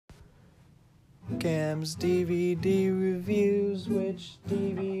Cam's DVD reviews. Which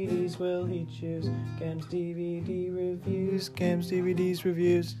DVDs will he choose? Cam's DVD reviews. Cam's DVDs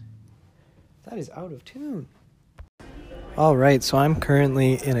reviews. That is out of tune. Alright, so I'm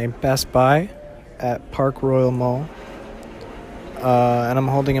currently in a Best Buy at Park Royal Mall. And I'm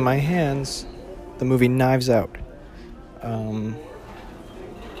holding in my hands the movie Knives Out.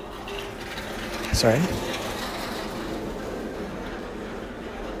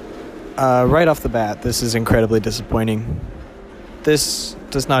 Right off the bat, this is incredibly disappointing. This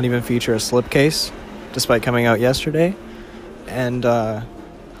does not even feature a slipcase, despite coming out yesterday. And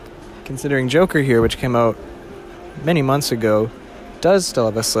considering Joker here, which came out many months ago, does still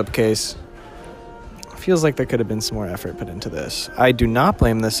have a slipcase, feels like there could have been some more effort put into this. I do not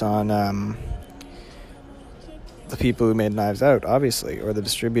blame this on the people who made Knives Out, obviously, or the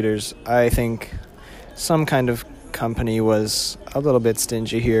distributors. I think some kind of company was a little bit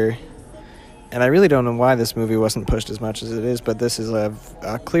stingy here. And I really don't know why this movie wasn't pushed as much as it is, but this is a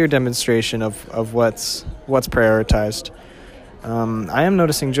clear demonstration of what's prioritized. I am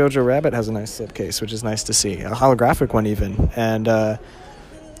noticing Jojo Rabbit has a nice slipcase, which is nice to see. A holographic one even. And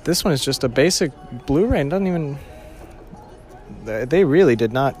this one is just a basic Blu-ray and doesn't even... They really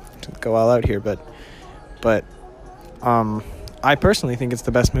did not go all out here, but I personally think it's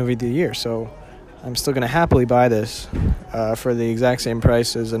the best movie of the year, so I'm still going to happily buy this for the exact same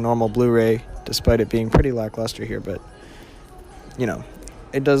price as a normal Blu-ray, despite it being pretty lackluster here. But, you know,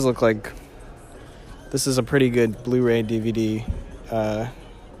 it does look like this is a pretty good Blu-ray DVD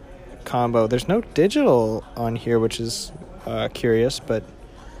combo. There's no digital on here, which is curious, but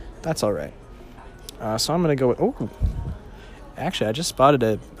that's all right. So I'm going to go with... Oh, actually, I just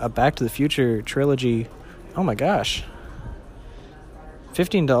spotted a Back to the Future trilogy. Oh, my gosh.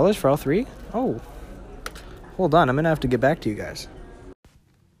 $15 for all three? Oh. Hold on, I'm going to have to get back to you guys.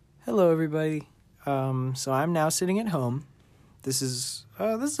 Hello, everybody. So I'm now sitting at home. This is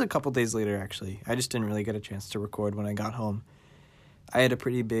a couple days later, actually. I just didn't really get a chance to record when I got home. I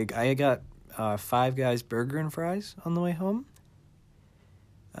got Five Guys burger and fries on the way home.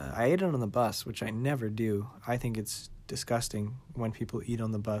 I ate it on the bus, which I never do. I think it's disgusting when people eat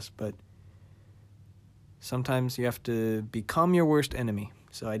on the bus, but sometimes you have to become your worst enemy.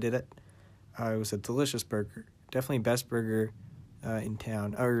 So I did it. It was a delicious burger. Definitely best burger in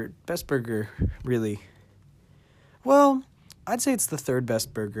town. Or best burger, really. Well, I'd say it's the third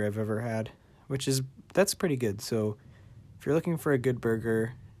best burger I've ever had, that's pretty good. So if you're looking for a good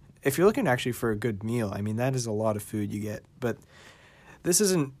burger, if you're looking actually for a good meal, I mean, that is a lot of food you get. But this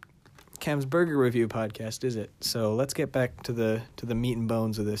isn't Cam's Burger Review podcast, is it? So let's get back to the meat and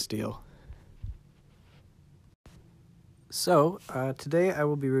bones of this deal. So, today I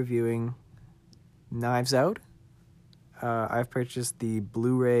will be reviewing Knives Out. I've purchased the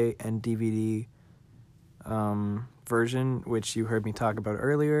Blu-ray and DVD version, which you heard me talk about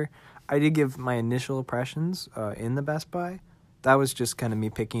earlier. I did give my initial impressions in the Best Buy. That was just kind of me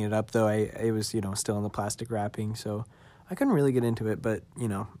picking it up, though it was, still in the plastic wrapping, so I couldn't really get into it, but,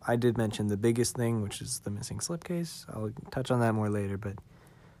 I did mention the biggest thing, which is the missing slipcase. I'll touch on that more later, but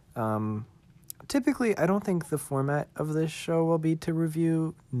typically, I don't think the format of this show will be to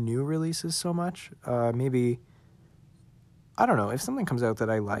review new releases so much. Maybe, I don't know, if something comes out that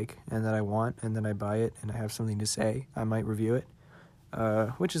I like and that I want and then I buy it and I have something to say, I might review it,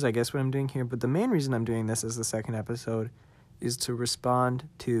 which is, I guess, what I'm doing here. But the main reason I'm doing this as the second episode is to respond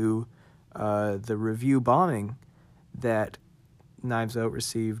to the review bombing that Knives Out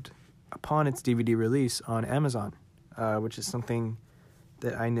received upon its DVD release on Amazon, which is something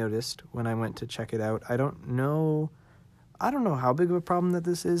that I noticed when I went to check it out. I don't know how big of a problem that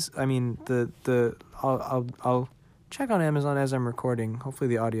this is. I mean, I'll check on Amazon as I'm recording. Hopefully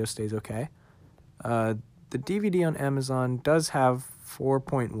the audio stays okay. The DVD on Amazon does have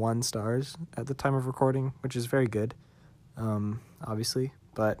 4.1 stars at the time of recording, which is very good, obviously.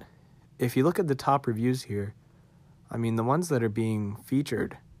 But if you look at the top reviews here, I mean, the ones that are being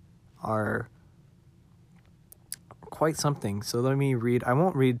featured are quite something. So let me read. I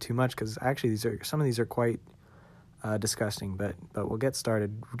won't read too much because actually some of these are quite disgusting, but we'll get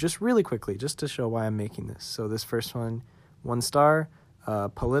started just really quickly just to show why I'm making this. So this first one, 1 star,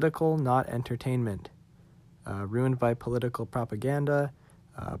 political, not entertainment. Ruined by political propaganda,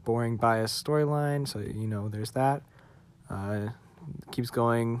 boring biased storyline, so there's that. Keeps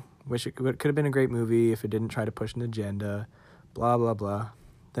going. Wish it could have been a great movie if it didn't try to push an agenda. Blah blah blah.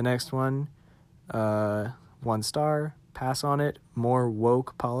 The next one, 1 star, pass on it. More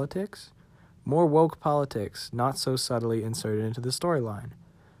woke politics, not so subtly inserted into the storyline.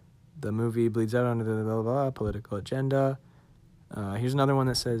 The movie bleeds out under the blah blah blah political agenda. Here's another one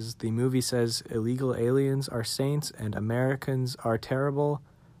that says, the movie says illegal aliens are saints and Americans are terrible.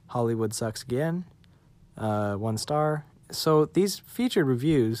 Hollywood sucks again. 1 star. So these featured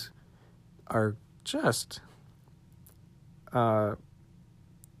reviews are just... none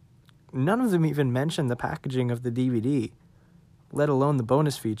of them even mention the packaging of the DVD, let alone the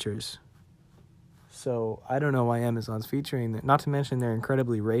bonus features. So I don't know why Amazon's featuring that. Not to mention they're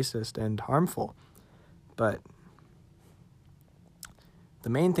incredibly racist and harmful. But the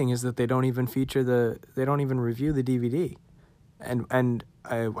main thing is that they don't even review the DVD. And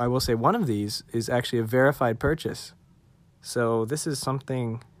I will say one of these is actually a verified purchase. So this is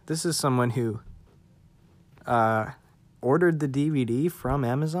someone who ordered the DVD from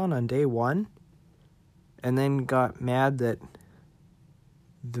Amazon on day 1 and then got mad that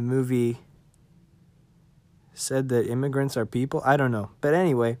the movie said that immigrants are people. I don't know. But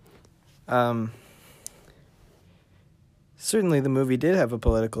anyway, certainly the movie did have a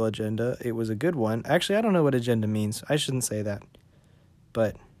political agenda. It was a good one. Actually, I don't know what agenda means. I shouldn't say that.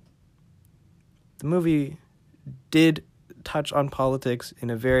 But the movie did touch on politics in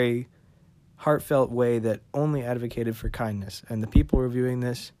a very heartfelt way that only advocated for kindness. And the people reviewing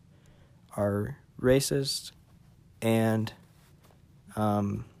this are racist and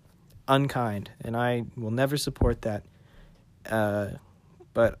unkind. And I will never support that.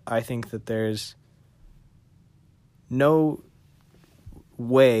 But I think that there's no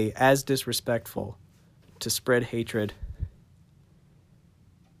way as disrespectful to spread hatred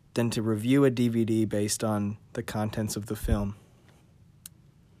than to review a DVD based on the contents of the film.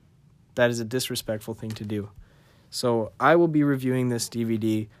 That is a disrespectful thing to do. So I will be reviewing this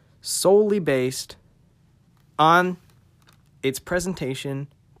DVD solely based on its presentation,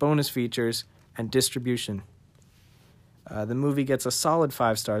 bonus features, and distribution. The movie gets a solid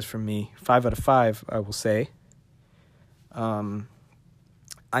 5 stars from me. 5 out of 5, I will say. I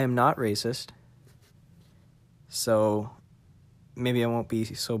am not racist, so maybe I won't be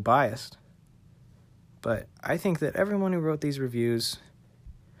so biased. But I think that everyone who wrote these reviews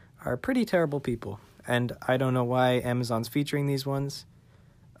are pretty terrible people. And I don't know why Amazon's featuring these ones.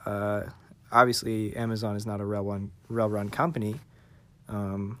 Obviously, Amazon is not a well-run company.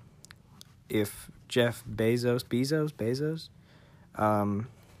 If Jeff Bezos,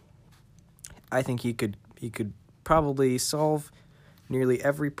 I think he could probably solve nearly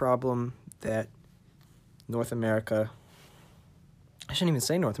every problem that North America... I shouldn't even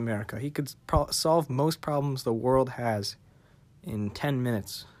say North America. He could solve most problems the world has in 10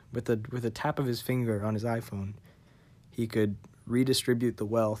 minutes with a tap of his finger on his iPhone. He could redistribute the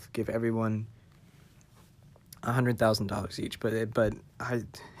wealth, give everyone $100,000 each.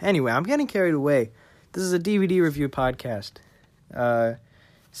 Anyway, I'm getting carried away. This is a DVD review podcast,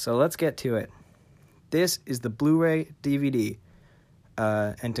 so let's get to it. This is the Blu-ray DVD,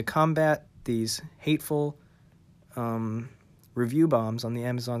 and to combat these hateful review bombs on the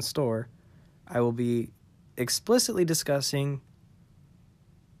Amazon store, I will be explicitly discussing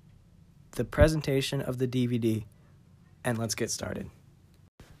the presentation of the DVD, and let's get started.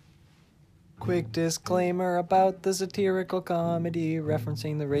 Quick disclaimer about the satirical comedy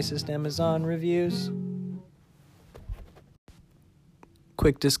referencing the racist Amazon reviews.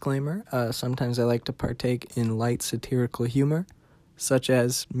 Quick disclaimer, sometimes I like to partake in light satirical humor, such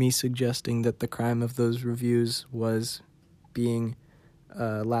as me suggesting that the crime of those reviews was being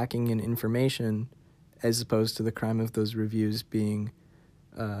lacking in information, as opposed to the crime of those reviews being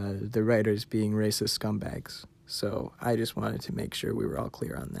the writers being racist scumbags. So I just wanted to make sure we were all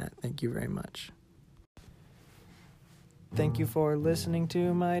clear on that. Thank you very much. Thank you for listening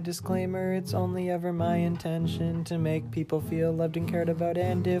to my disclaimer. It's only ever my intention to make people feel loved and cared about,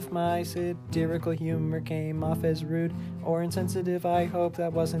 and if my satirical humor came off as rude or insensitive, I hope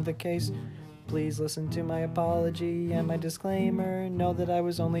that wasn't the case. Please listen to my apology and my disclaimer. Know that I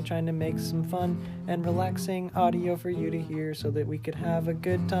was only trying to make some fun and relaxing audio for you to hear so that we could have a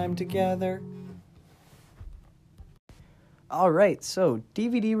good time together. Alright, so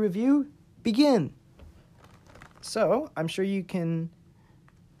DVD review, begin! So, I'm sure you can...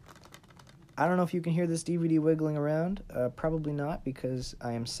 I don't know if you can hear this DVD wiggling around. Probably not, because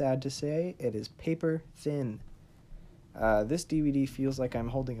I am sad to say it is paper thin. This DVD feels like I'm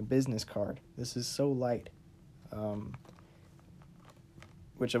holding a business card. This is so light.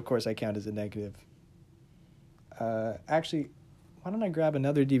 Which, of course, I count as a negative. Actually, why don't I grab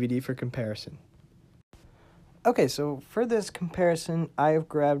another DVD for comparison? Okay, so for this comparison, I have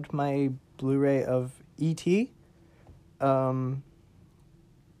grabbed my Blu-ray of E.T.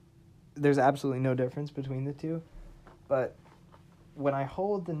 There's absolutely no difference between the two. But when I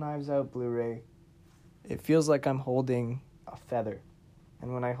hold the Knives Out Blu-ray, it feels like I'm holding a feather.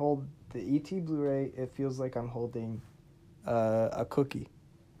 And when I hold the E.T. Blu-ray, it feels like I'm holding a cookie.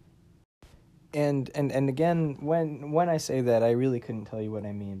 And again, when I say that, I really couldn't tell you what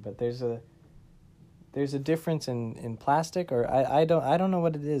I mean. But there's a difference in plastic, or I don't know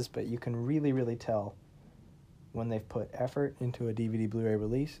what it is, but you can really, really tell when they've put effort into a DVD Blu-ray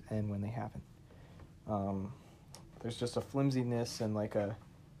release and when they haven't. There's just a flimsiness and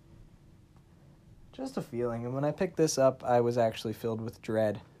just a feeling. And when I picked this up, I was actually filled with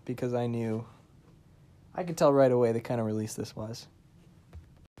dread because I could tell right away the kind of release this was.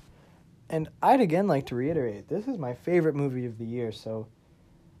 And I'd again like to reiterate, this is my favorite movie of the year, so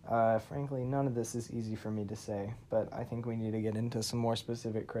frankly, none of this is easy for me to say, but I think we need to get into some more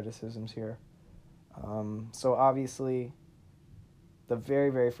specific criticisms here. So obviously, the very,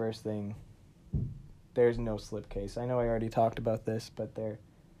 very first thing, there's no slipcase. I know I already talked about this, but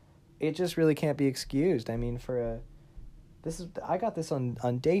it just really can't be excused. I mean, I got this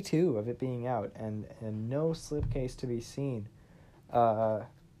on day 2 of it being out, and no slipcase to be seen. I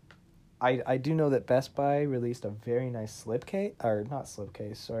do know that Best Buy released a very nice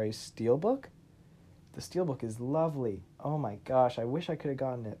steelbook. The steelbook is lovely. Oh my gosh, I wish I could have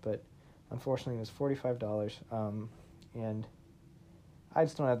gotten it, but unfortunately it was $45. And I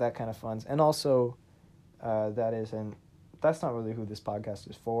just don't have that kind of funds. And also, that's not really who this podcast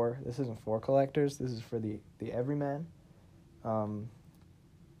is for. This isn't for collectors. This is for the everyman. And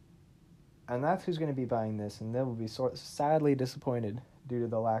that's who's going to be buying this, and they will be sadly disappointed due to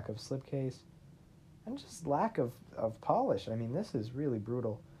the lack of slipcase and just lack of polish. I mean, this is really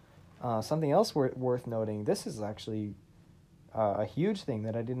brutal. Something else worth noting, this is actually a huge thing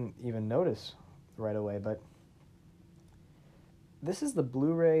that I didn't even notice right away, but this is the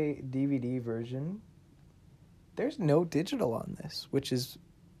Blu-ray DVD version. There's no digital on this, which is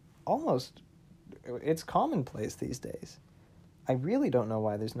it's commonplace these days. I really don't know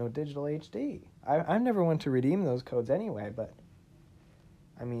why there's no digital HD. I never went to redeem those codes anyway, but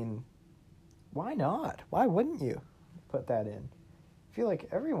I mean, why not? Why wouldn't you put that in? I feel like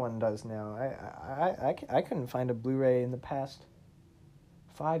everyone does now. I couldn't find a Blu-ray in the past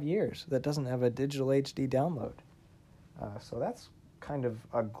 5 years that doesn't have a digital HD download. So that's kind of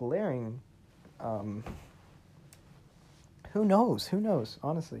a glaring... Who knows?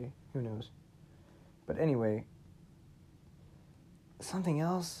 Honestly, who knows? But anyway, something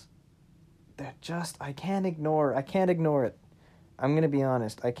else that I can't ignore. I can't ignore it. I'm going to be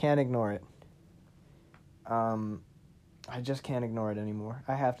honest. I can't ignore it. I just can't ignore it anymore.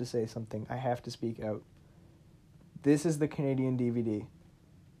 I have to say something. I have to speak out. This is the Canadian DVD.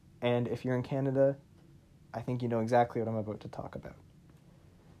 And if you're in Canada, I think you know exactly what I'm about to talk about.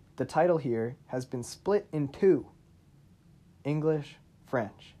 The title here has been split in 2. English,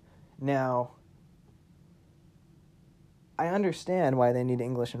 French. Now, I understand why they need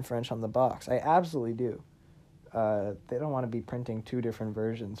English and French on the box. I absolutely do. They don't want to be printing 2 different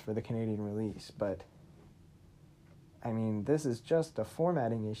versions for the Canadian release, but I mean, this is just a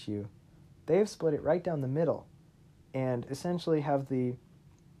formatting issue. They've split it right down the middle and essentially have the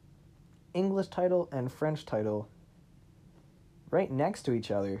English title and French title right next to each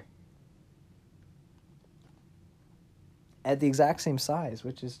other at the exact same size,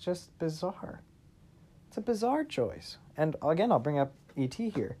 which is just bizarre. It's a bizarre choice. And again, I'll bring up E.T.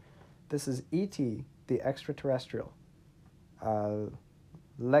 here. This is E.T., the extraterrestrial.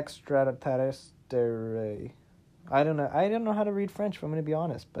 L'extraterrestre. I don't know how to read French, if I'm going to be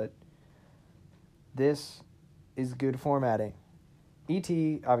honest, but this is good formatting.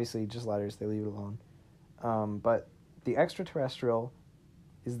 E.T., obviously, just letters, they leave it alone. But the extraterrestrial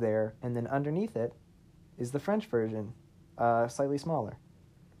is there, and then underneath it is the French version, slightly smaller.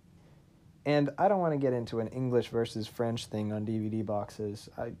 And I don't want to get into an English versus French thing on DVD boxes.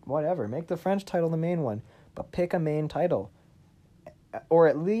 Whatever, make the French title the main one, but pick a main title. Or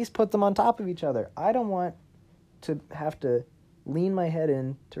at least put them on top of each other. I don't want to have to lean my head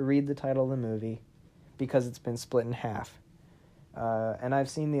in to read the title of the movie because it's been split in half. And I've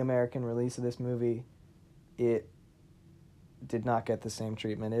seen the American release of this movie. It did not get the same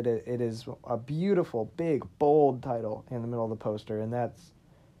treatment. It is a beautiful, big, bold title in the middle of the poster, and that's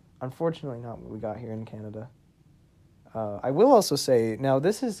unfortunately not what we got here in Canada. I will also say, now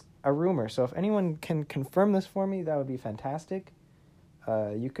this is a rumor, so if anyone can confirm this for me, that would be fantastic.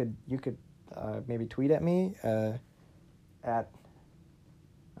 You could maybe tweet at me at...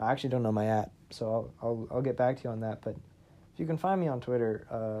 I actually don't know my @ so I'll get back to you on that, but if you can find me on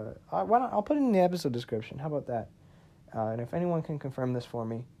Twitter, I'll put it in the episode description. How about that? And if anyone can confirm this for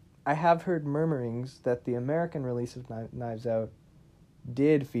me, I have heard murmurings that the American release of Knives Out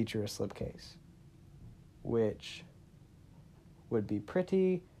did feature a slipcase, which would be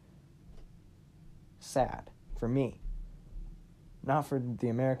pretty sad for me. Not for the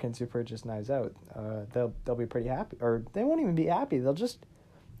Americans who purchase Knives Out. They'll be pretty happy, or they won't even be happy.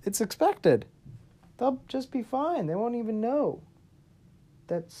 It's expected. They'll just be fine. They won't even know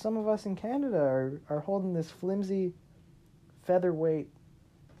that some of us in Canada are holding this flimsy, featherweight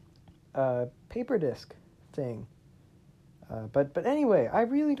paper disc thing. But anyway, I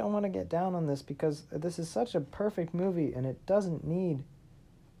really don't want to get down on this because this is such a perfect movie and it doesn't need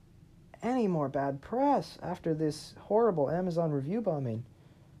any more bad press after this horrible Amazon review bombing.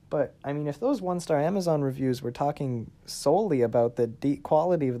 But, I mean, if those 1-star Amazon reviews were talking solely about the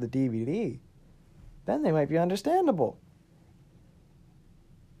quality of the DVD, then they might be understandable.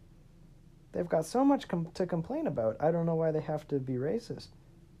 They've got so much to complain about. I don't know why they have to be racist.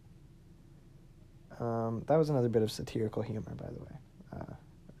 That was another bit of satirical humor, by the way.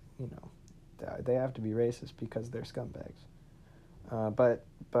 They have to be racist because they're scumbags. But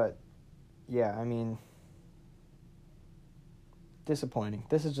yeah, I mean, disappointing.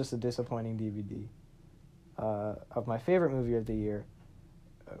 This is just a disappointing DVD of my favorite movie of the year,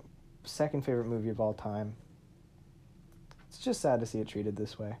 second favorite movie of all time. It's just sad to see it treated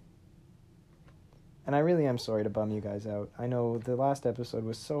this way. And I really am sorry to bum you guys out. I know the last episode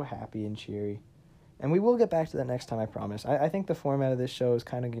was so happy and cheery. And we will get back to that next time, I promise. I think the format of this show is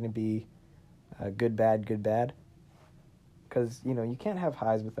kind of going to be good, bad, good, bad. Because, you can't have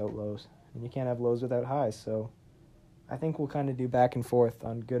highs without lows. And you can't have lows without highs. So I think we'll kind of do back and forth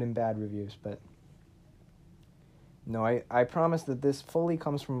on good and bad reviews. But no, I promise that this fully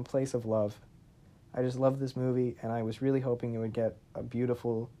comes from a place of love. I just love this movie, and I was really hoping it would get a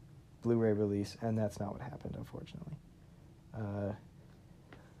beautiful Blu-ray release, and that's not what happened, unfortunately.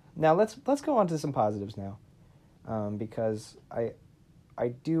 Now let's go on to some positives now, because I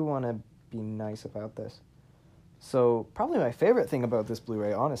do want to be nice about this. So probably my favorite thing about this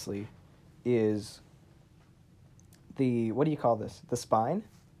Blu-ray, honestly, is what do you call this? The spine?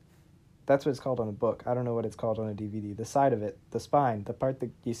 That's what it's called on a book. I don't know what it's called on a DVD. The side of it, the spine, the part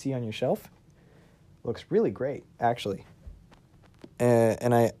that you see on your shelf, looks really great, actually.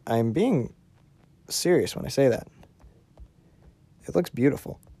 And I'm being serious when I say that. It looks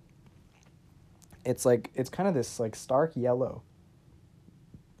beautiful. It's kind of this stark yellow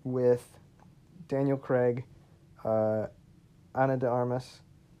with Daniel Craig, Ana de Armas,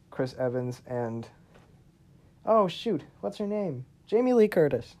 Chris Evans, and oh shoot, what's her name? Jamie Lee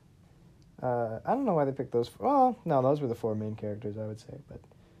Curtis. I don't know why they picked those. Well, no, those were the 4 main characters, I would say,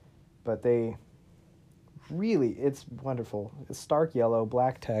 but they really, it's wonderful. It's stark yellow,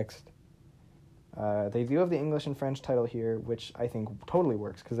 black text. They do have the English and French title here, which I think totally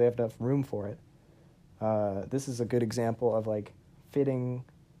works because they have enough room for it. This is a good example of fitting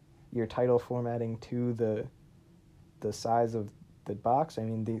your title formatting to the size of the box. I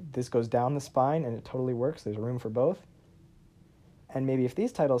mean, this goes down the spine and it totally works. There's room for both. And maybe if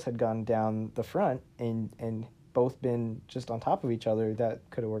these titles had gone down the front and both been just on top of each other, that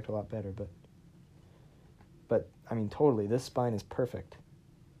could have worked a lot better. But I mean, totally, this spine is perfect.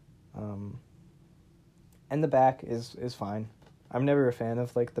 And the back is fine. I'm never a fan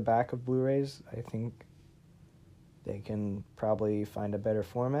of the back of Blu-rays. I think they can probably find a better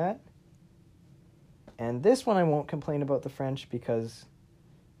format. And this one I won't complain about the French because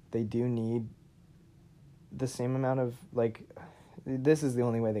they do need the same amount of this is the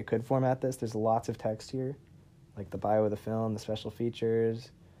only way they could format this. There's lots of text here, the bio of the film, the special features,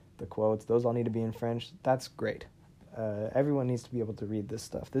 the quotes. Those all need to be in French. That's great. Everyone needs to be able to read this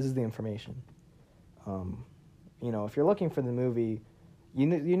stuff. This is the information. If you're looking for the movie, you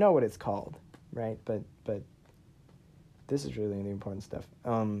know what it's called, right? But this is really the important stuff.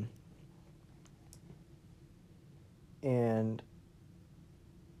 And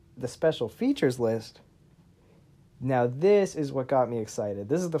the special features list. Now, this is what got me excited.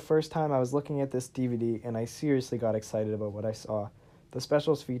 This is the first time I was looking at this DVD, and I seriously got excited about what I saw. The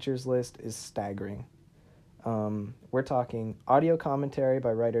special features list is staggering. We're talking audio commentary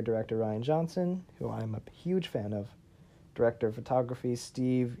by writer-director Rian Johnson, who I'm a huge fan of, director of photography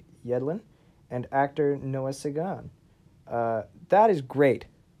Steve Yedlin, and actor Noah Segan. That is great.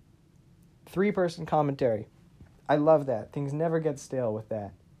 3-person commentary. I love that. Things never get stale with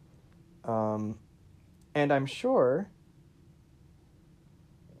that. And I'm sure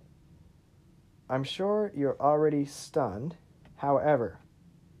you're already stunned. However,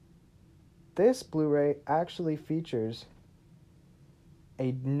 this Blu-ray actually features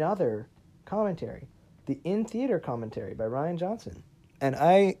another commentary, the in-theater commentary by Rian Johnson. And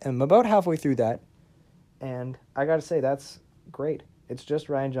I am about halfway through that, and I gotta say, that's great. It's just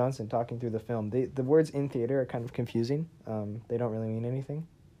Rian Johnson talking through the film. The words in theater are kind of confusing. They don't really mean anything.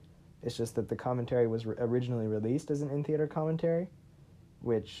 It's just that the commentary was originally released as an in-theater commentary,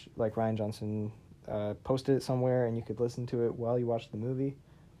 which, like, Rian Johnson posted it somewhere and you could listen to it while you watched the movie.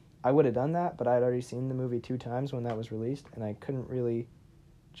 I would have done that, but I had already seen the movie 2 times when that was released, and I couldn't really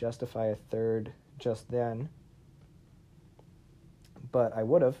justify a third just then. But I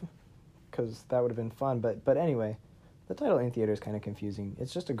would have, because that would have been fun. But anyway, the title in theater is kind of confusing.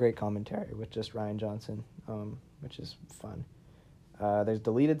 It's just a great commentary with just Rian Johnson, which is fun. There's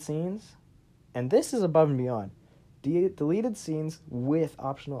deleted scenes, and this is above and beyond. Deleted scenes with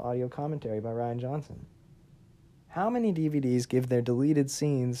optional audio commentary by Rian Johnson. How many DVDs give their deleted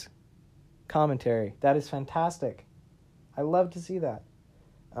scenes commentary? That is fantastic. I love to see that.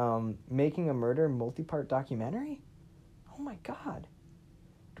 Making a Murder multi-part documentary? Oh my god.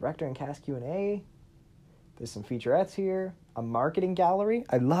 Director and cast Q&A. There's some featurettes here. A marketing gallery.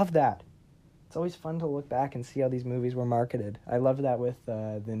 I love that. It's always fun to look back and see how these movies were marketed. I love that with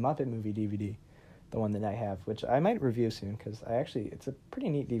the Muppet Movie DVD, the one that I have, which I might review soon because it's a pretty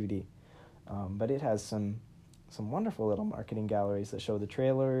neat DVD. But it has some wonderful little marketing galleries that show the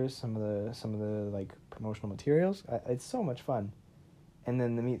trailers, some of the like promotional materials. It's so much fun. And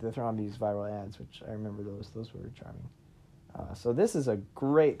then the Meet the Thrombies viral ads, which I remember those were charming. So this is a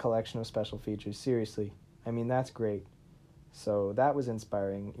great collection of special features, seriously. I mean, that's great. So that was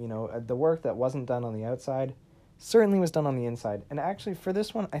inspiring. You know, the work that wasn't done on the outside certainly was done on the inside. And actually, for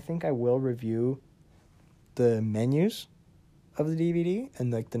this one, I think I will review the menus of the DVD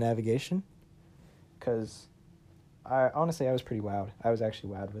and, like, the navigation. Because, I was pretty wowed. I was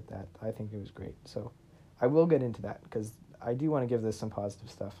actually wowed with that. I think it was great. So I will get into that, because I do want to give this some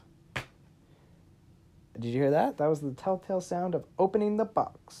positive stuff. Did you hear that? That was the telltale sound of opening the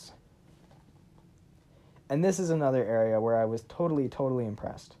box. And this is another area where I was totally, totally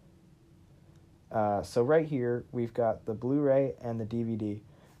impressed. So right here, we've got the Blu-ray and the DVD.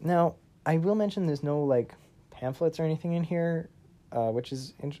 Now, I will mention there's no, like, pamphlets or anything in here, which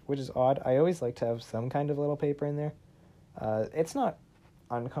is odd. I always like to have some kind of little paper in there. It's not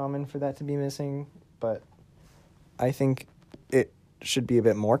uncommon for that to be missing, but I think it should be a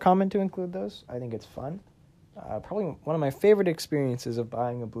bit more common to include those. I think it's fun. Probably one of my favorite experiences of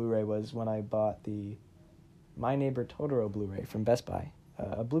buying a Blu-ray was when I bought the My Neighbor Totoro Blu-ray from Best Buy.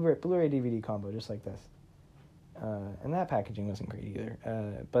 A Blu-ray DVD combo just like this. And that packaging wasn't great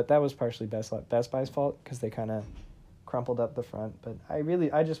either. But that was partially Best Buy's fault, because they kind of crumpled up the front. But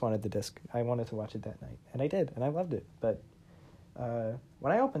I just wanted the disc. I wanted to watch it that night. And I did, and I loved it. But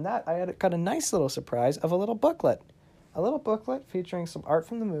when I opened that, I got a nice little surprise of a little booklet. A little booklet featuring some art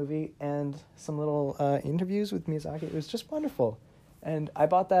from the movie and some little interviews with Miyazaki. It was just wonderful. And I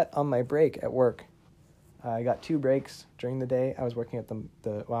bought that on my break at work. I got 2 breaks during the day. I was working at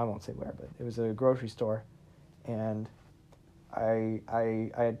well, I won't say where, but it was a grocery store. And I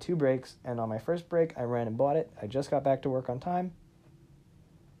had 2 breaks, and on my first break, I ran and bought it. I just got back to work on time.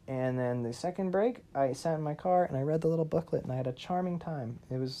 And then the second break, I sat in my car, and I read the little booklet, and I had a charming time.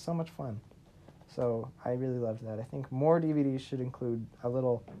 It was so much fun. So I really loved that. I think more DVDs should include a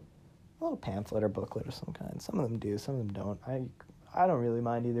little pamphlet or booklet of some kind. Some of them do, some of them don't. I don't really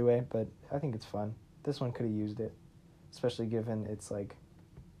mind either way, but I think it's fun. This one could have used it, especially given its, like,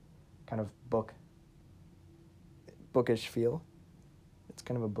 kind of bookish feel. It's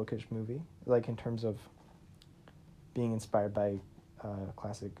kind of a bookish movie, like, in terms of being inspired by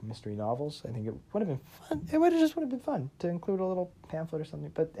classic mystery novels. I think it would have been fun. It would have been fun to include a little pamphlet or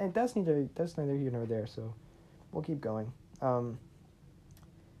something. But that's neither here nor there. So we'll keep going.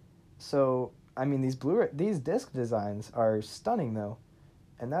 So I mean, these disc designs are stunning, though,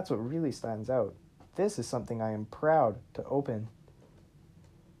 and that's what really stands out. This is something I am proud to open.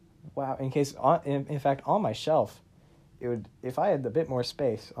 Wow! In fact, on my shelf, if I had a bit more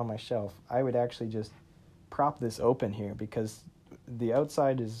space on my shelf, I would actually just prop this open here, because the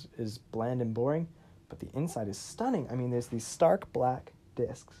outside is bland and boring, but the inside is stunning. I mean, there's these stark black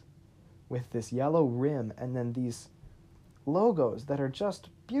discs with this yellow rim, and then these logos that are just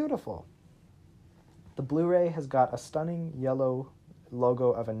beautiful. The Blu-ray has got a stunning yellow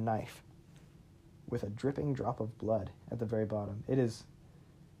logo of a knife with a dripping drop of blood at the very bottom. It is,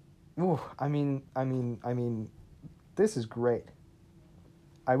 I mean, this is great.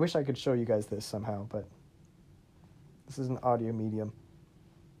 I wish I could show you guys this somehow, but this is an audio medium.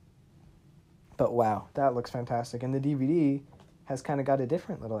 But wow, that looks fantastic. And the DVD has kind of got a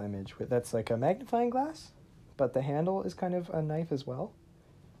different little image that's like a magnifying glass, but the handle is kind of a knife as well,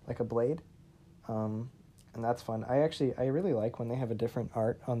 like a blade. And that's fun. I really like when they have a different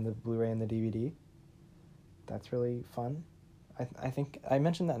art on the Blu-ray and the DVD. That's really fun. I think I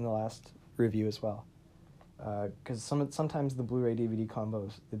mentioned that in the last review as well. Because sometimes the Blu-ray DVD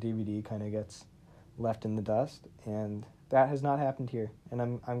combos, the DVD kind of gets left in the dust, and that has not happened here,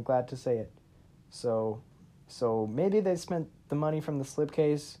 and I'm glad to say it. So maybe they spent the money from the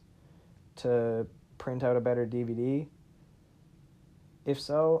slipcase to print out a better DVD. If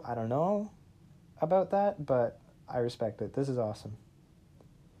so, I don't know about that, but I respect it. This is awesome.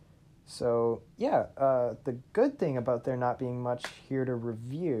 So yeah, the good thing about there not being much here to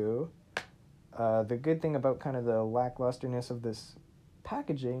review, the good thing about kind of the lacklusterness of this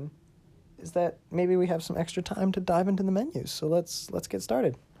packaging is that maybe we have some extra time to dive into the menus. So let's get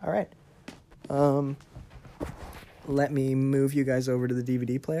started. All right. Let me move you guys over to the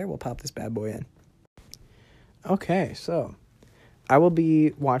DVD player. We'll pop this bad boy in. Okay, so I will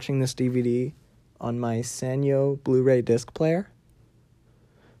be watching this DVD on my Sanyo Blu-ray disc player,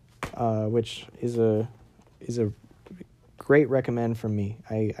 which is a great recommend from me.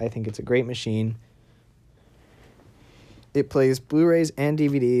 I think it's a great machine. It plays Blu-rays and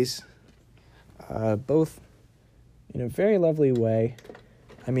DVDs, both in a very lovely way.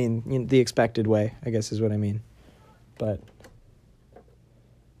 I mean, the expected way, I guess is what I mean. But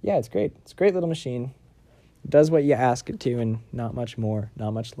yeah, it's great. It's a great little machine. It does what you ask it to and not much more,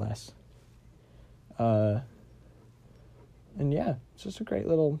 not much less. And yeah, it's just a great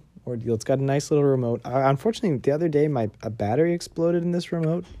little ordeal. It's got a nice little remote. Unfortunately, the other day, a battery exploded in this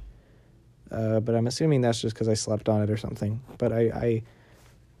remote. But I'm assuming that's just because I slept on it or something. But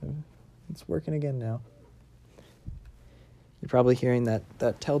it's working again now. You're probably hearing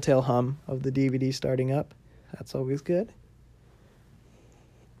that telltale hum of the DVD starting up. That's always good.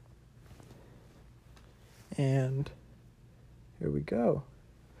 And here we go.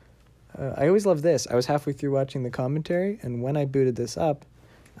 I always love this. I was halfway through watching the commentary, and when I booted this up,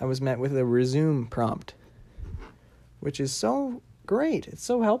 I was met with a resume prompt, which is so great. It's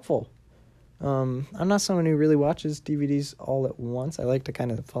so helpful. I'm not someone who really watches DVDs all at once. I like to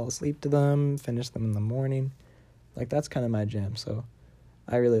kind of fall asleep to them, finish them in the morning. Like, that's kind of my jam, so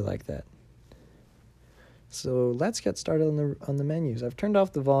I really like that. So let's get started on the menus. I've turned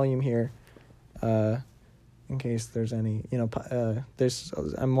off the volume here, in case there's any,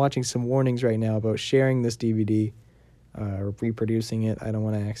 I'm watching some warnings right now about sharing this DVD, or reproducing it. I don't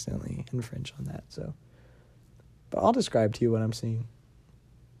want to accidentally infringe on that, so. But I'll describe to you what I'm seeing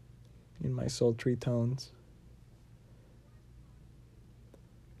in my sultry tones.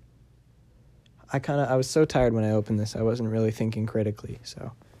 I was so tired when I opened this, I wasn't really thinking critically,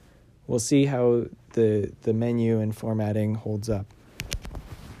 so we'll see how the menu and formatting holds up.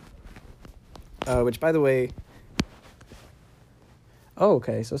 Which, by the way... Oh,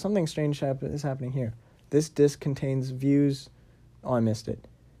 okay, so something strange is happening here. This disc contains views... Oh, I missed it.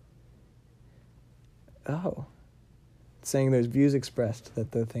 Oh. It's saying there's views expressed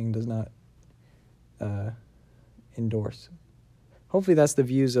that the thing does not endorse. Hopefully that's the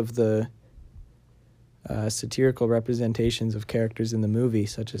views of the satirical representations of characters in the movie,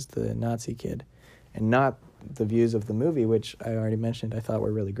 such as the Nazi kid, and not the views of the movie, which I already mentioned I thought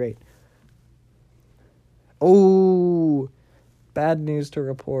were really great. Oh, bad news to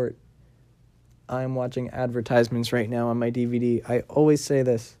report. I'm watching advertisements right now on my DVD. I always say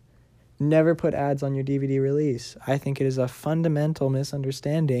this. Never put ads on your DVD release. I think it is a fundamental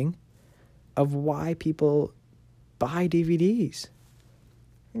misunderstanding of why people buy DVDs.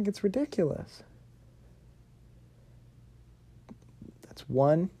 I think it's ridiculous. That's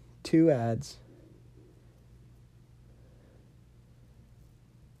 2 ads.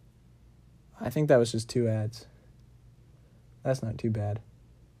 I think that was just 2 ads. That's not too bad.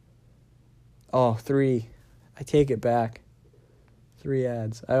 Oh, 3. I take it back. 3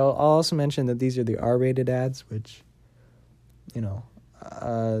 ads. I'll also mention that these are the R-rated ads, which,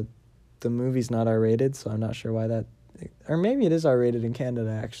 the movie's not R-rated, so I'm not sure why that... Or maybe it is R-rated in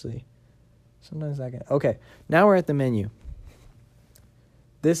Canada, actually. Sometimes that can... Okay, now we're at the menu.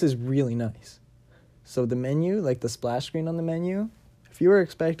 This is really nice. So the menu, like the splash screen on the menu, if you were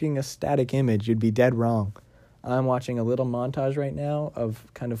expecting a static image, you'd be dead wrong. I'm watching a little montage right now of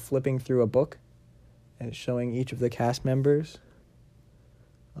kind of flipping through a book and showing each of the cast members.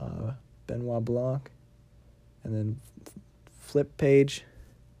 Benoit Blanc, and then flip page,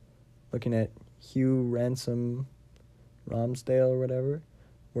 looking at Hugh Ransom Ramsdale or whatever.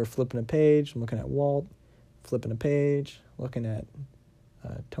 We're flipping a page, I'm looking at Walt, flipping a page, looking at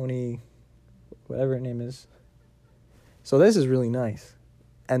Tony, whatever her name is. So this is really nice.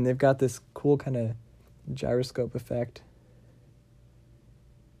 And they've got this cool kind of gyroscope effect.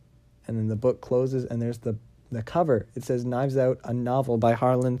 And then the book closes, and there's the cover. It says Knives Out, a novel by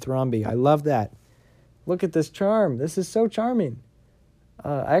Harlan Thrombey. I love that. Look at this charm. This is so charming.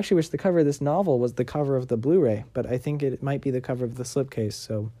 I actually wish the cover of this novel was the cover of the Blu-ray, but I think it might be the cover of the slipcase,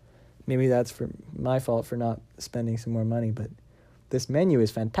 so maybe that's for my fault for not spending some more money, but this menu is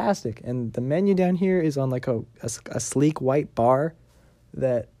fantastic, and the menu down here is on like a sleek white bar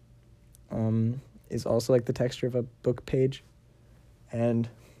that is also like the texture of a book page, and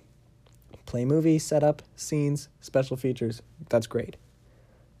play movie, setup, scenes, special features. That's great.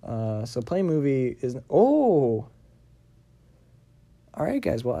 So play movie is... Oh! Alright,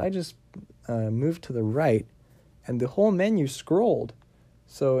 guys. Well, I just moved to the right, and the whole menu scrolled.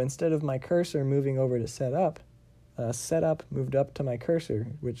 So instead of my cursor moving over to setup moved up to my cursor,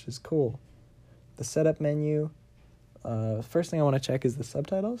 which is cool. The setup menu, first thing I want to check is the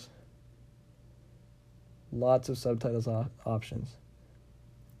subtitles. Lots of subtitles options.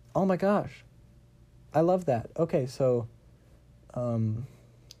 Oh my gosh. I love that. Okay, so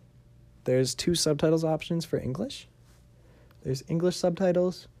there's 2 subtitles options for English. There's English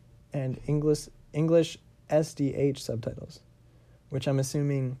subtitles and English SDH subtitles, which I'm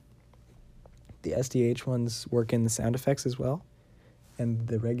assuming the SDH ones work in the sound effects as well, and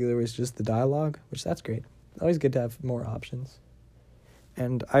the regular is just the dialogue, which that's great. Always good to have more options.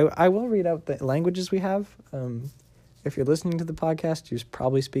 And I will read out the languages we have. If you're listening to the podcast, you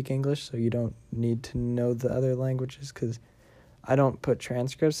probably speak English, so you don't need to know the other languages, because I don't put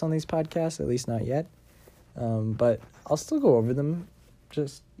transcripts on these podcasts, at least not yet. But I'll still go over them.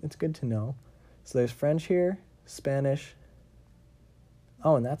 Just, it's good to know. So there's French here, Spanish.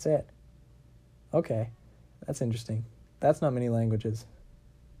 Oh, and that's it. Okay, that's interesting. That's not many languages.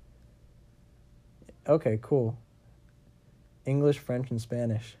 Okay, cool. English, French, and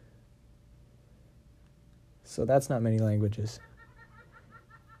Spanish. So that's not many languages.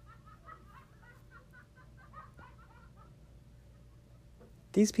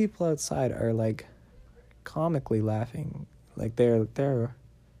 These people outside are like comically laughing. Like they're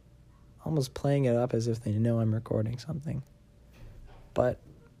almost playing it up as if they know I'm recording something. But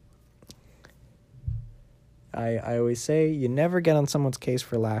I always say you never get on someone's case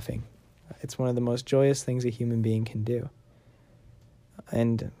for laughing. It's one of the most joyous things a human being can do.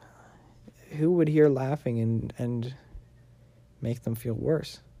 And who would hear laughing and make them feel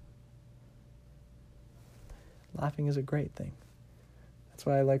worse? Laughing is a great thing. That's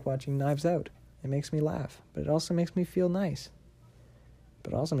why I like watching Knives Out. It makes me laugh, but it also makes me feel nice.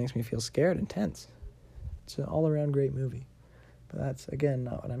 But it also makes me feel scared and tense. It's an all-around great movie. But that's, again,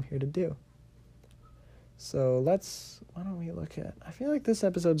 not what I'm here to do. So why don't we look at... I feel like this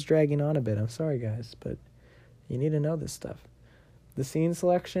episode's dragging on a bit. I'm sorry, guys, but you need to know this stuff. The scene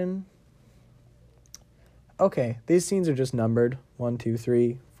selection... Okay, these scenes are just numbered. 1, 2,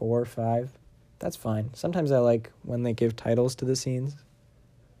 3, 4, 5. That's fine. Sometimes I like when they give titles to the scenes.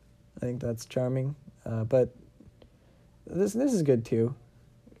 I think that's charming. But this is good too.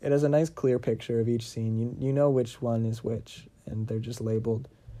 It has a nice clear picture of each scene. You know which one is which, and they're just labeled.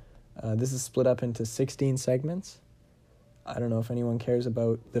 This is split up into 16 segments. I don't know if anyone cares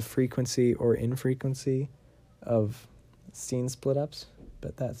about the frequency or infrequency of scene split-ups,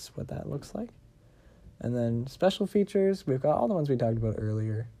 but that's what that looks like. And then special features, we've got all the ones we talked about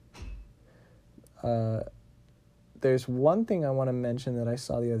earlier. There's one thing I want to mention that I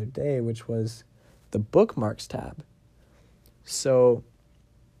saw the other day, which was the bookmarks tab. So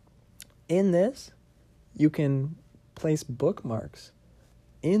in this, you can place bookmarks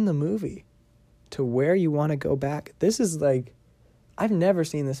in the movie to where you want to go back. This is like, I've never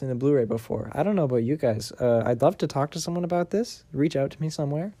seen this in a Blu-ray before. I don't know about you guys. I'd love to talk to someone about this. Reach out to me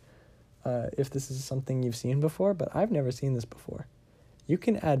somewhere if this is something you've seen before, but I've never seen this before. You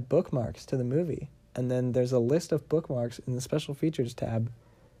can add bookmarks to the movie, and then there's a list of bookmarks in the special features tab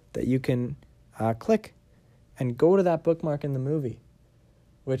that you can click and go to that bookmark in the movie,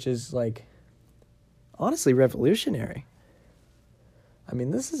 which is like honestly revolutionary. I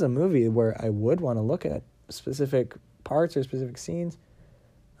mean, this is a movie where I would want to look at specific parts or specific scenes.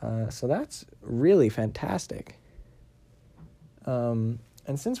 So that's really fantastic. And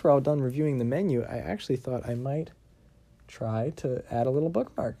since we're all done reviewing the menu, I actually thought I might try to add a little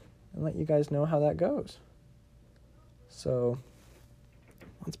bookmark and let you guys know how that goes. So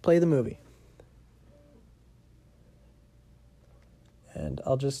let's play the movie. And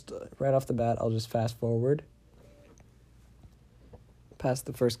I'll just, right off the bat, I'll just fast forward past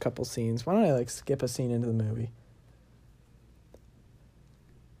the first couple scenes. Why don't I skip a scene into the movie?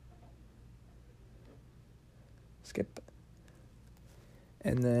 Skip.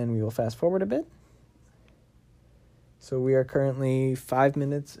 And then we will fast forward a bit. So we are currently 5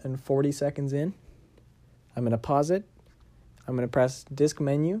 minutes and 40 seconds in. I'm going to pause it. I'm going to press disc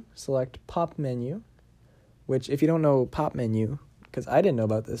menu, select pop menu, which if you don't know Pop Menu, because I didn't know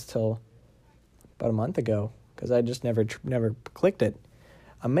about this till about a month ago, because I just never clicked it.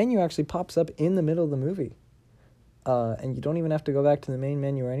 A menu actually pops up in the middle of the movie. And you don't even have to go back to the main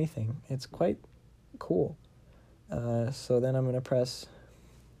menu or anything. It's quite cool. So then I'm going to press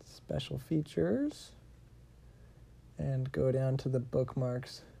Special Features and go down to the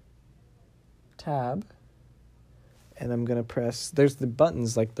Bookmarks tab. And I'm going to press, there's the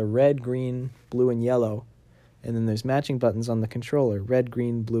buttons like the red, green, blue, and yellow. And then there's matching buttons on the controller, red,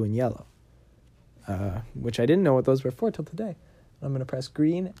 green, blue, and yellow. Which I didn't know what those were for till today. I'm going to press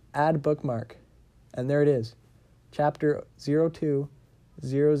green, add bookmark. And there it is. Chapter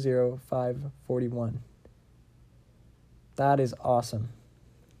 02-00541. That is awesome.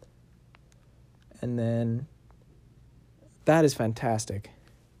 And then, that is fantastic.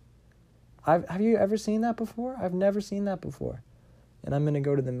 Have you ever seen that before? I've never seen that before. And I'm going to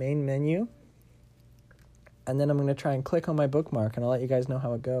go to the main menu. And then I'm going to try and click on my bookmark, and I'll let you guys know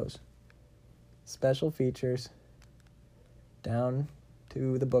how it goes. Special features. Down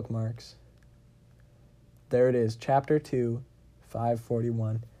to the bookmarks. There it is, Chapter 2,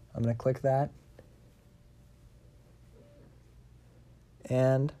 541. I'm going to click that.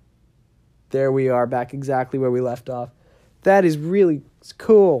 And there we are, back exactly where we left off. That is really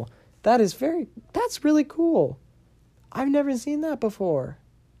cool. That's really cool. I've never seen that before.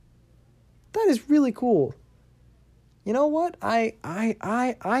 That is really cool. You know what?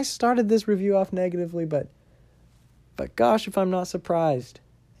 I started this review off negatively, but gosh, if I'm not surprised.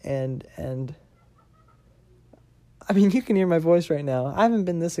 And I mean, you can hear my voice right now. I haven't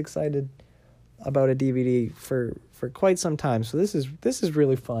been this excited about a DVD for quite some time, so this is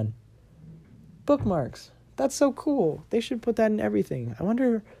really fun. Bookmarks. That's so cool. They should put that in everything. I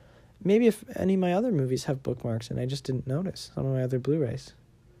wonder maybe if any of my other movies have bookmarks and I just didn't notice some of my other Blu-rays.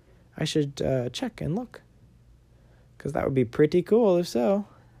 I should check and look, because that would be pretty cool if so.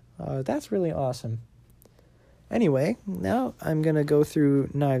 That's really awesome. Anyway, now I'm going to go through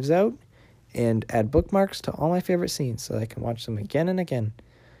Knives Out and add bookmarks to all my favorite scenes so I can watch them again and again.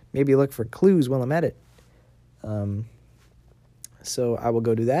 Maybe look for clues while I'm at it. So I will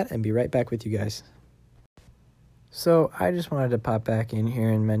go do that and be right back with you guys. So I just wanted to pop back in here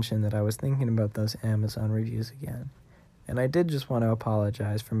and mention that I was thinking about those Amazon reviews again. And I did just want to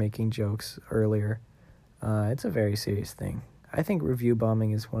apologize for making jokes earlier. It's a very serious thing. I think review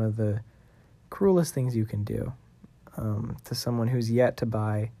bombing is one of the cruelest things you can do to someone who's yet to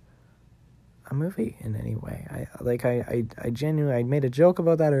buy a movie in any way. I genuinely, I made a joke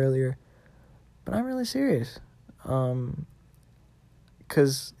about that earlier, but I'm really serious.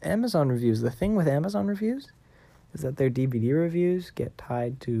 Because Amazon reviews, the thing with Amazon reviews is that their DVD reviews get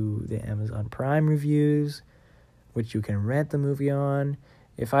tied to the Amazon Prime reviews, which you can rent the movie on.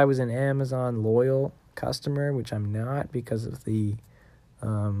 If I was an Amazon loyal customer, which I'm not because of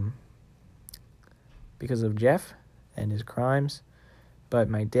Jeff and his crimes, but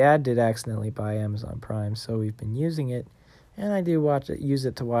my dad did accidentally buy Amazon Prime, so we've been using it, and I do use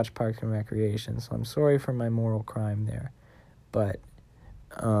it to watch Parks and Recreation, so I'm sorry for my moral crime there. But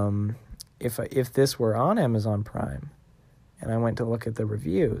if this were on Amazon Prime and I went to look at the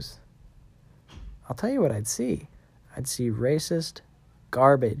reviews, I'll tell you what I'd see. I'd see racist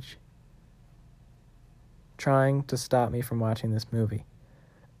garbage trying to stop me from watching this movie.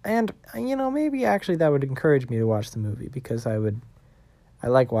 And, maybe actually that would encourage me to watch the movie, because I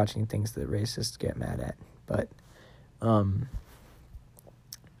like watching things that racists get mad at. But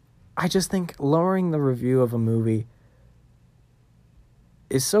I just think lowering the review of a movie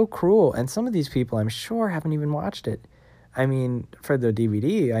is so cruel. And some of these people, I'm sure, haven't even watched it. I mean, for the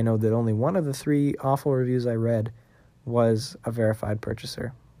DVD, I know that only one of the 3 awful reviews I read was a verified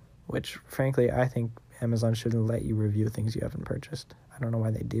purchaser, which, frankly, I think Amazon shouldn't let you review things you haven't purchased. I don't know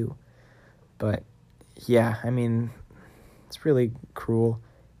why they do. But, yeah, I mean, it's really cruel,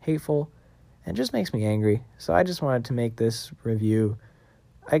 hateful, and just makes me angry. So I just wanted to make this review,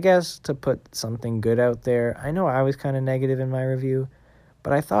 I guess, to put something good out there. I know I was kind of negative in my review,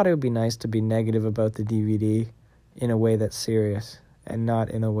 but I thought it would be nice to be negative about the DVD in a way that's serious and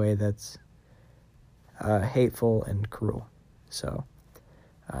not in a way that's hateful and cruel. So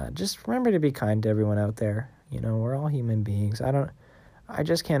just remember to be kind to everyone out there. We're all human beings. I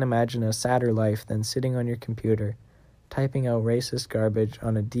just can't imagine a sadder life than sitting on your computer typing out racist garbage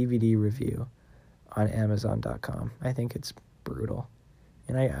on a DVD review on Amazon.com. I think it's brutal.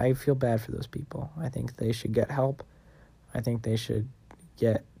 And I feel bad for those people. I think they should get help. I think they should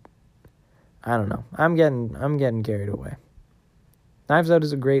I don't know. I'm getting carried away. Knives Out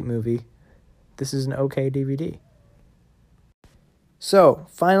is a great movie. This is an okay DVD. So,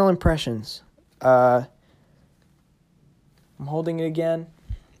 final impressions. I'm holding it again.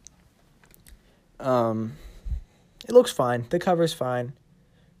 It looks fine. The cover's fine.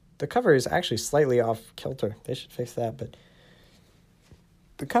 The cover is actually slightly off kilter. They should fix that, but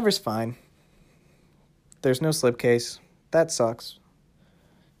the cover's fine. There's no slipcase. That sucks.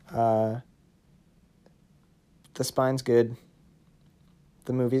 The spine's good.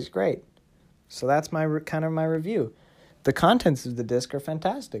 The movie's great. So that's my kind of my review. The contents of the disc are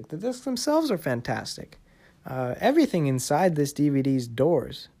fantastic. The discs themselves are fantastic. Everything inside this DVD's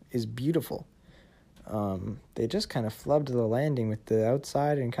doors is beautiful. They just kind of flubbed the landing with the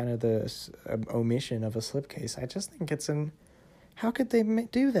outside and kind of the omission of a slipcase. I just think it's how could they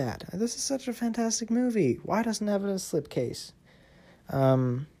do that? This is such a fantastic movie. Why doesn't it have a slipcase?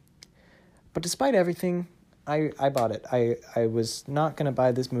 But despite everything, I bought it. I was not going to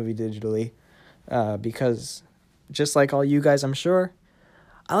buy this movie digitally because just like all you guys, I'm sure,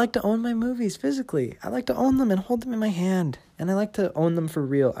 I like to own my movies physically. I like to own them and hold them in my hand. And I like to own them for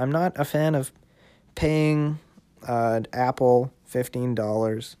real. I'm not a fan of paying Apple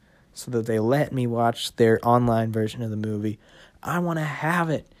 $15 so that they let me watch their online version of the movie. I want to have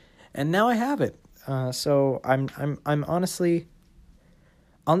it. And now I have it. So I'm honestly,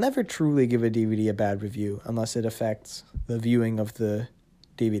 I'll never truly give a DVD a bad review unless it affects the viewing of the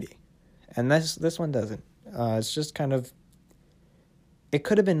DVD. And this one doesn't. It's just kind of, it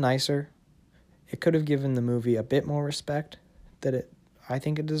could have been nicer. It could have given the movie a bit more respect that I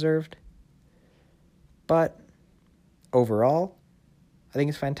think it deserved. But overall, I think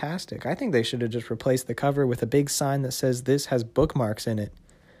it's fantastic. I think they should have just replaced the cover with a big sign that says this has bookmarks in it.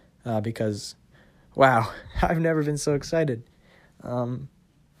 Because, wow, I've never been so excited. So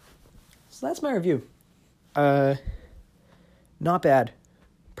that's my review. Not bad.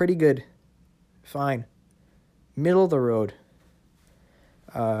 Pretty good. Fine. Middle of the road.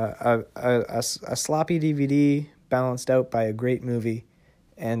 A sloppy DVD balanced out by a great movie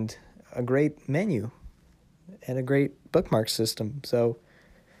and a great menu and a great bookmark system. So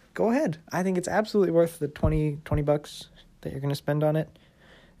go ahead. I think it's absolutely worth the $20 that you're going to spend on it.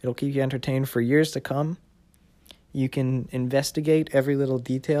 It'll keep you entertained for years to come. You can investigate every little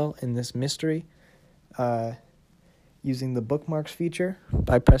detail in this mystery using the bookmarks feature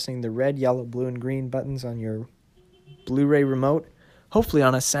by pressing the red, yellow, blue, and green buttons on your Blu-ray remote, hopefully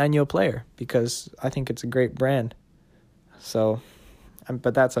on a Sanyo player, because I think it's a great brand. So,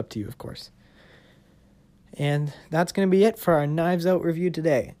 but that's up to you, of course. And that's going to be it for our Knives Out review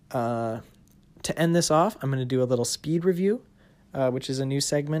today. To end this off, I'm going to do a little speed review, which is a new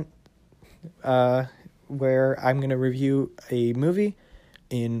segment where I'm going to review a movie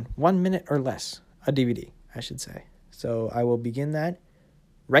in 1 minute or less. A DVD, I should say. So I will begin that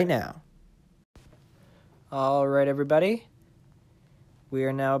right now. All right, everybody. We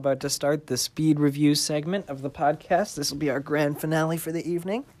are now about to start the speed review segment of the podcast. This will be our grand finale for the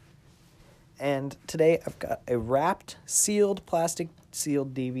evening. And today I've got a wrapped, plastic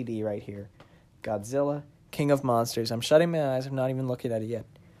sealed DVD right here. Godzilla, King of Monsters. I'm shutting my eyes. I'm not even looking at it yet.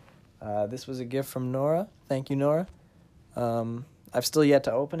 This was a gift from Nora. Thank you, Nora. I've still yet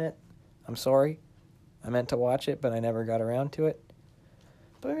to open it. I'm sorry. I meant to watch it, but I never got around to it.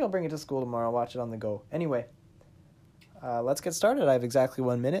 But maybe I'll bring it to school tomorrow, watch it on the go. Anyway, let's get started. I have exactly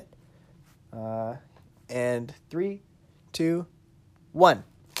 1 minute. And 3, 2, 1.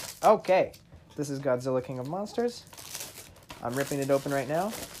 Okay. This is Godzilla King of Monsters. I'm ripping it open right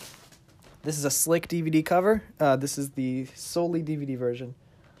now. This is a slick DVD cover. This is the solely DVD version,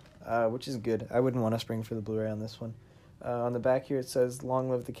 which is good. I wouldn't want to spring for the Blu-ray on this one. On the back here it says,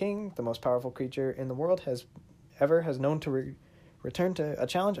 "Long live the king, the most powerful creature in the world has known to return to a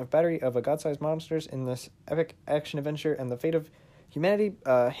challenge of battery of a god-sized monsters in this epic action adventure, and the fate of humanity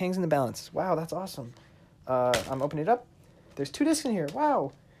hangs in the balance." Wow, that's awesome. I'm opening it up. There's 2 discs in here.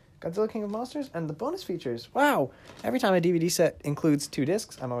 Wow. Godzilla King of Monsters and the bonus features. Wow. Every time a DVD set includes 2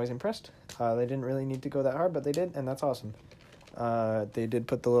 discs, I'm always impressed. They didn't really need to go that hard, but they did, and that's awesome. They did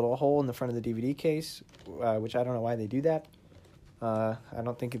put the little hole in the front of the DVD case, which I don't know why they do that. I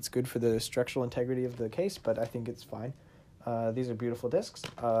don't think it's good for the structural integrity of the case, but I think it's fine. These are beautiful discs.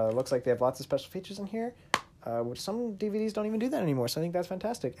 Looks like they have lots of special features in here, which some DVDs don't even do that anymore, so I think that's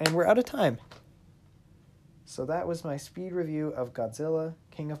fantastic. And we're out of time. So that was my speed review of Godzilla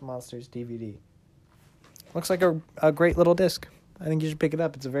King of Monsters DVD. Looks like a great little disc. I think you should pick it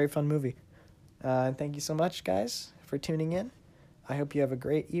up. It's a very fun movie. And thank you so much, guys, for tuning in. I hope you have a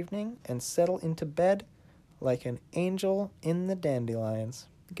great evening and settle into bed like an angel in the dandelions.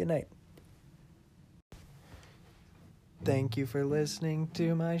 Good night. Thank you for listening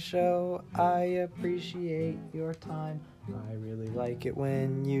to my show. I appreciate your time. I really like it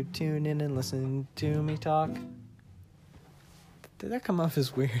when you tune in and listen to me talk. Did that come off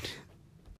as weird?